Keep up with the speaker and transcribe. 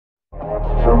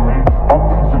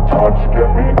touch, get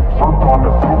me served on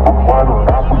a silver platter,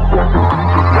 half a second.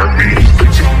 Let me, they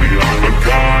tell me I'm a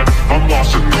god, I'm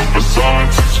lost in the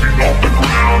facade, 6 feet off the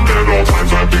ground. At all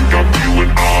times I think I'm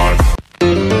feeling odd.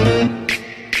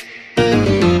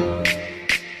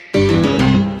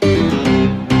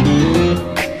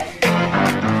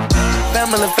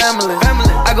 Family,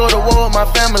 I go to war with my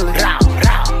family.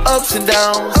 Ups and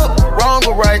downs, wrong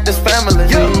or right, this family.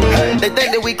 They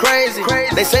think that we crazy,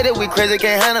 they say that we crazy,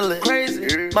 can't handle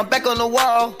it. My back on the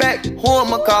wall, who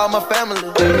I'ma call my family?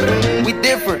 We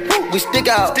different, we stick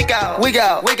out, wig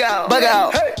out, bug out,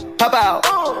 pop out,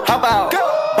 hop out,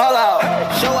 ball out,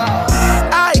 show out.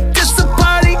 Aight, just a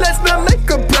party, let's not make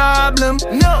a problem.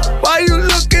 No, Why you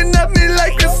looking at me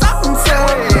like it's something?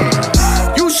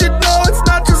 You should know it's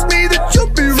not just me that you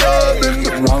be rubbing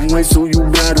the wrong way, so you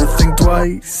better think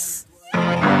twice.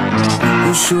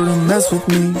 You shouldn't mess with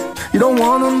me, you don't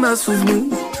wanna mess with me,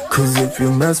 cause if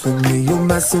you mess with me, you're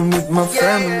messing with my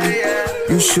family.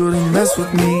 You shouldn't mess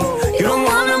with me, you don't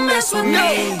wanna mess with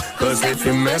me, cause if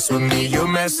you mess with me, you're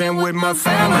messing with my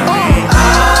family.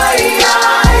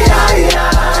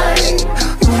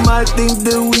 You might think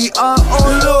that we are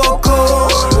all loco,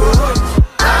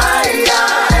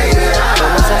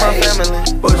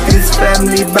 but this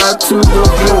family back to the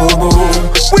global.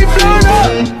 We blown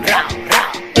up.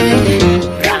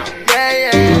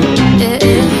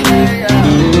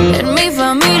 En mi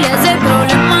familia ese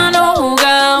problema no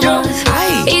jugamos.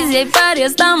 Y si hay party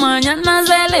esta mañana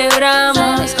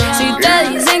celebramos. Si te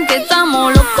dicen que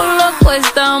estamos locos, locos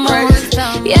estamos.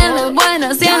 Y en las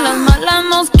buenas y en las malas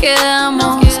nos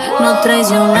quedamos. No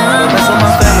traicionamos.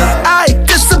 Aight,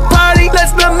 just a party,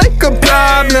 let's not make a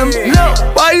problem.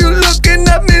 Why you looking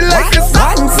at me like it's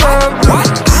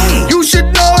something? You should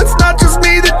know it's not just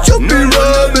me that you be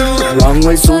rubbing the wrong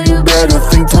way, so you better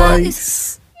think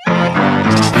twice.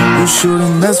 You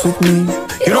shouldn't mess with me,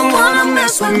 you don't wanna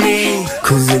mess with me,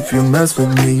 cause if you mess with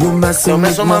me, you're messing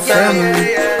with my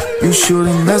family. You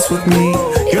shouldn't mess with me,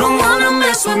 you don't wanna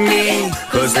mess with me,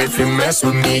 cause if you mess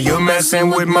with me, you're messing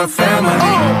with my family.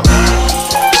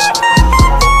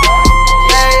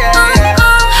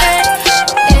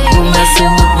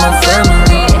 Messing with my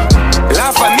family.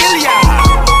 La familia.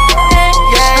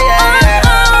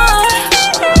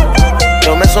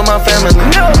 Don't mess with my family.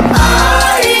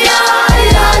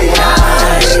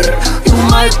 You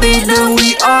might think that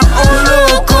we are all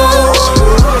loco,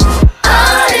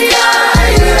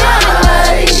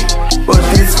 but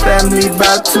this family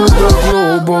back to the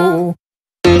global.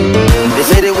 They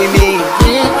say that we mean,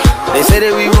 they say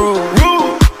that we rude,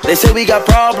 they say we got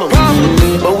problems,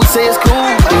 but we say it's cool.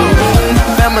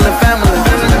 Family,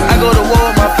 I go to war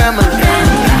with my family.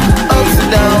 Ups and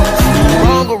downs,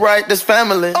 wrong or right, this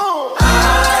family.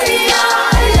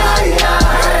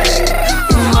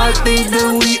 You might think that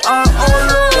we are all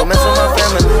loco, Don't mess with my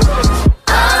family.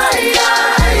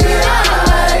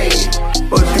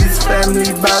 but this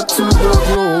family back to the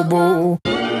global.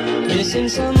 Missing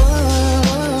someone.